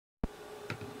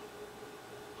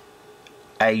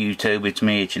Hey YouTube, it's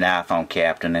me, it's your iPhone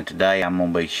Captain, and today I'm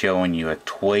going to be showing you a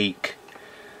tweak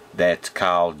that's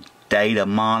called Data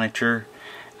Monitor.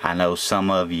 I know some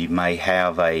of you may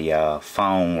have a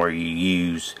phone where you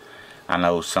use, I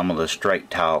know some of the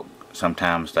Straight Talk,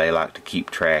 sometimes they like to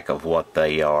keep track of what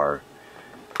they are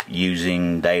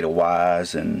using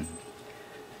data-wise and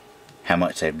how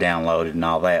much they've downloaded and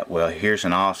all that. Well, here's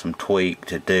an awesome tweak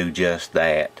to do just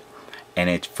that, and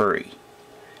it's free.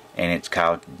 And it's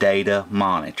called Data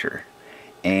Monitor,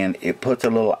 and it puts a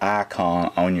little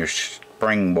icon on your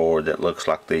springboard that looks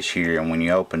like this here, and when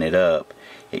you open it up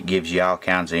it gives you all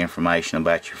kinds of information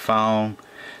about your phone,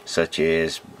 such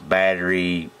as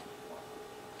battery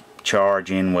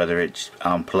charging, whether it's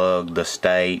unplugged, the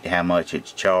state, how much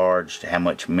it's charged, how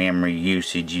much memory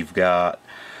usage you've got,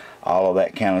 all of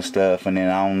that kind of stuff. And then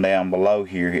on down below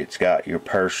here it's got your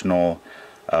personal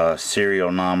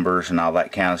serial numbers and all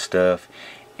that kind of stuff.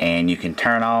 And you can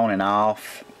turn on and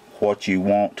off what you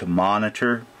want to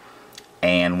monitor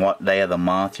and what day of the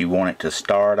month you want it to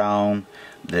start on,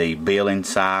 the billing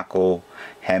cycle,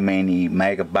 how many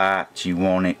megabytes you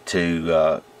want it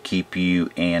to keep you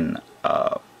in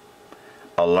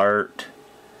alert,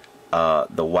 the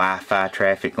Wi-Fi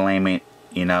traffic limit.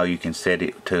 You know, you can set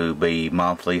it to be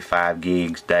monthly 5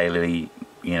 gigs, daily,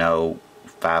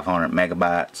 500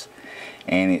 megabytes.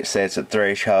 And it sets a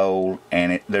threshold,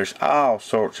 and there's all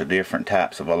sorts of different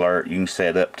types of alert. You can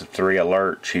set up to 3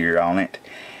 alerts here on it,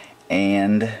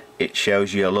 and it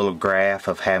shows you a little graph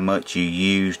of how much you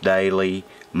use daily,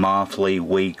 monthly,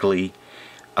 weekly,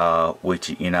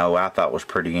 which I thought was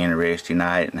pretty interesting.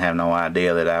 I didn't have no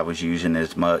idea that I was using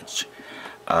as much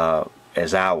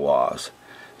as I was.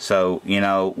 So,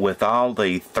 with all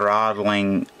the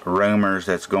throttling rumors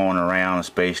that's going around,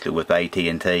 especially with AT&T,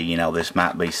 this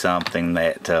might be something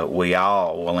that we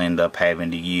all will end up having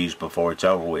to use before it's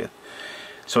over with.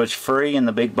 So it's free in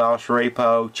the Big Boss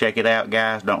repo. Check it out,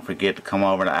 guys. Don't forget to come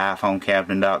over to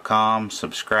iPhoneCaptain.com,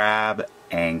 subscribe,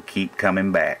 and keep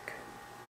coming back.